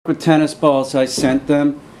With tennis balls, I sent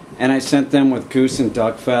them, and I sent them with goose and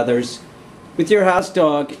duck feathers. With your house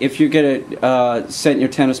dog, if you're going to scent your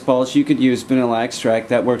tennis balls, you could use vanilla extract.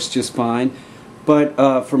 That works just fine.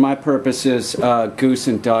 But for my purposes, goose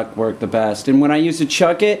and duck work the best. And when I use a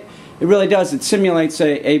chuck it really does. It simulates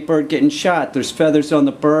a bird getting shot. There's feathers on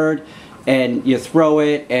the bird, and you throw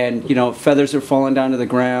it, and feathers are falling down to the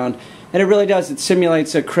ground. And it really does. It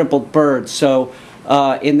simulates a crippled bird. So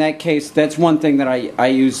in that case, that's one thing that I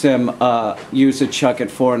use a chuck it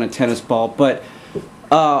for in a tennis ball. But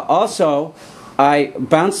also, I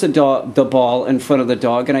bounce the ball in front of the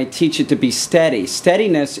dog, and I teach it to be steady.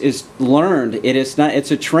 Steadiness is learned. It is not.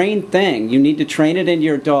 It's a trained thing. You need to train it into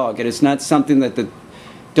your dog. It is not something that the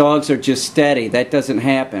dogs are just steady. That doesn't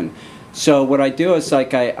happen. So what I do is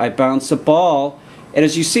I bounce the ball, and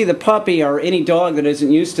as you see, the puppy or any dog that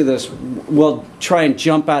isn't used to this will try and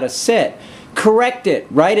jump out of sit. Correct it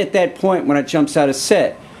right at that point when it jumps out of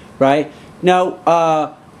sit, right?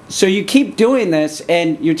 Now, so you keep doing this,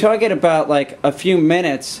 and you're talking about like a few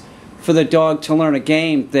minutes for the dog to learn a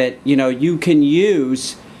game that you can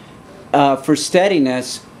use for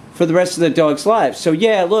steadiness for the rest of the dog's life. So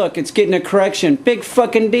yeah, look, it's getting a correction. Big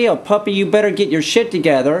fucking deal. Puppy, you better get your shit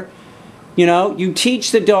together. You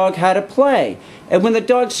teach the dog how to play. And when the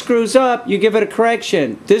dog screws up, you give it a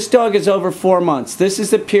correction. This dog is over 4 months. This is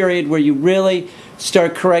the period where you really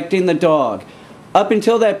start correcting the dog. Up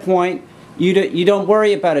until that point, you don't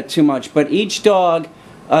worry about it too much. But each dog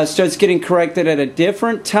starts getting corrected at a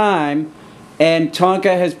different time. And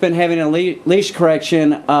Tonka has been having a leash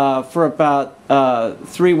correction for about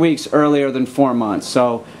 3 weeks earlier than 4 months.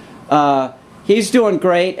 So he's doing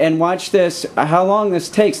great. And watch this, how long this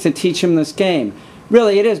takes to teach him this game.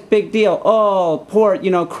 Really, it is a big deal. Oh, poor,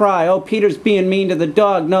 cry. Oh, Peter's being mean to the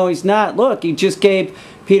dog. No, he's not. Look, Peter just gave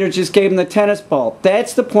him the tennis ball.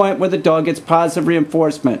 That's the point where the dog gets positive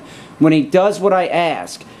reinforcement. When he does what I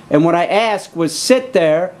ask. And what I ask was sit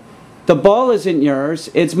there. The ball isn't yours.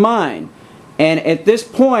 It's mine. And at this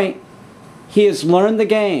point, he has learned the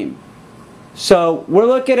game. So we're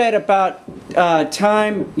looking at about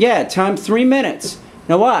time 3 minutes.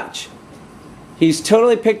 Now watch. He's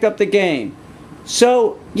totally picked up the game.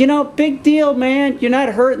 So, big deal, man. You're not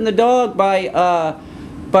hurting the dog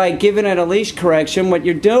by giving it a leash correction. What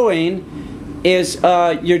you're doing is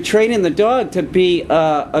you're training the dog to be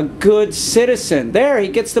a good citizen. There, he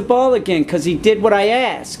gets the ball again because he did what I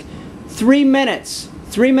asked. 3 minutes.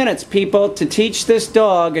 3 minutes, people, to teach this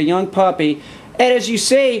dog, a young puppy. And as you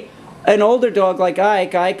see, an older dog like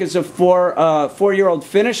Ike is a four-year-old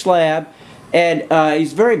Finnish lab. And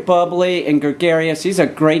he's very bubbly and gregarious. He's a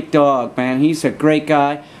great dog, man. He's a great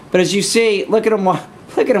guy. But as you see, look at him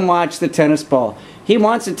watch the tennis ball. He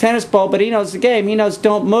wants a tennis ball, but he knows the game. He knows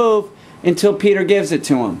don't move until Peter gives it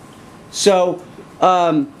to him. So,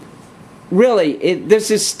 really,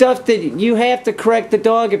 this is stuff that you have to correct the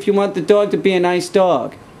dog if you want the dog to be a nice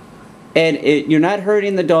dog. And you're not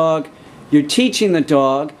hurting the dog. You're teaching the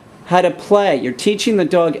dog how to play. You're teaching the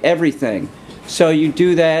dog everything. So you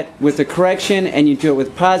do that with a correction, and you do it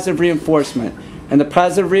with positive reinforcement. And the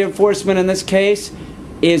positive reinforcement in this case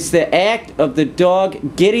is the act of the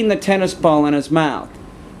dog getting the tennis ball in his mouth,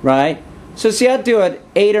 right? So see, I'll do it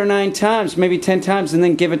 8 or 9 times, maybe 10 times, and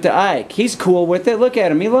then give it to Ike. He's cool with it. Look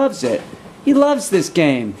at him. He loves it. He loves this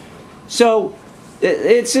game. So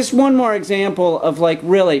it's just one more example of, like,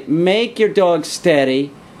 really, make your dog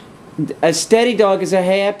steady. A steady dog is a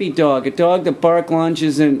happy dog. A dog that bark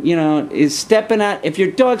lunges and, is stepping out. If your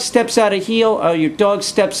dog steps out of heel or your dog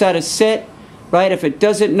steps out of sit, right, if it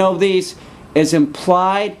doesn't know these as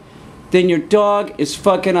implied, then your dog is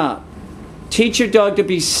fucking up. Teach your dog to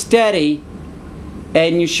be steady,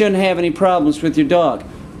 and you shouldn't have any problems with your dog.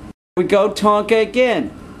 We go Tonka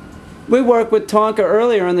again. We worked with Tonka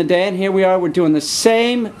earlier in the day, and here we are. We're doing the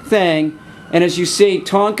same thing. And as you see,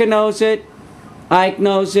 Tonka knows it. Ike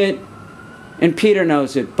knows it, and Peter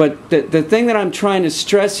knows it. But the thing that I'm trying to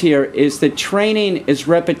stress here is that training is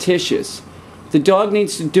repetitious. The dog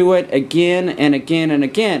needs to do it again and again and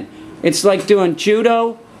again. It's like doing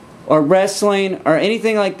judo or wrestling or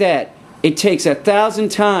anything like that. It takes 1,000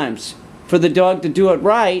 times for the dog to do it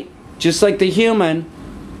right, just like the human,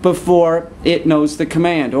 before it knows the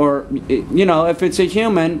command. Or, if it's a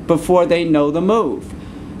human, before they know the move.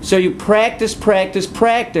 So you practice, practice,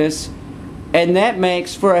 practice, and that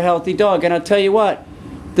makes for a healthy dog. And I'll tell you what,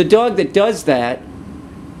 the dog that does that,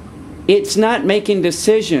 it's not making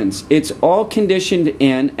decisions. It's all conditioned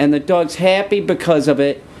in, and the dog's happy because of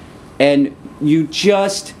it. And you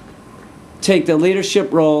just take the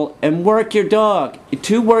leadership role and work your dog.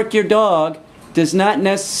 To work your dog does not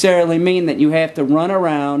necessarily mean that you have to run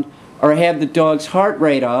around or have the dog's heart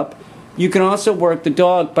rate up. You can also work the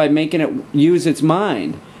dog by making it use its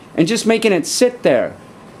mind and just making it sit there.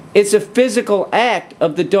 It's a physical act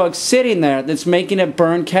of the dog sitting there that's making it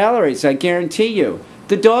burn calories, I guarantee you.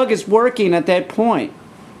 The dog is working at that point.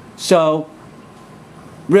 So,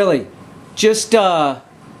 really, just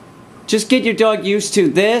get your dog used to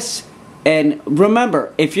this. And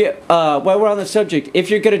remember, if you while we're on the subject, if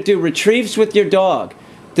you're going to do retrieves with your dog,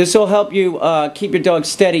 this will help you keep your dog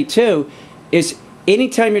steady too, is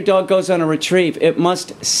anytime your dog goes on a retrieve, it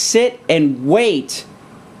must sit and wait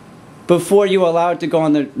before you allow it to go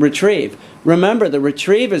on the retrieve. Remember, the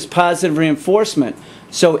retrieve is positive reinforcement.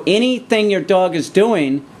 So anything your dog is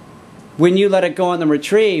doing, when you let it go on the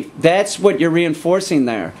retrieve, that's what you're reinforcing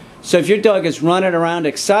there. So if your dog is running around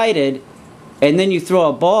excited, and then you throw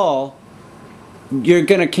a ball, you're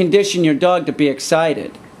going to condition your dog to be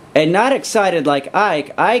excited. And not excited like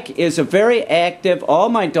Ike. Ike is a very active, all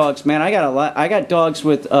my dogs, man, I got dogs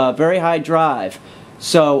with very high drive.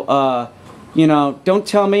 So, you know, don't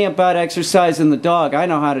tell me about exercising the dog. I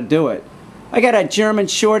know how to do it. I got a German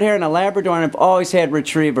Shorthair and a Labrador, and I've always had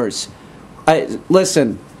retrievers.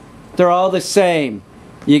 Listen, they're all the same.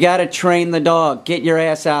 You got to train the dog. Get your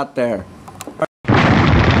ass out there.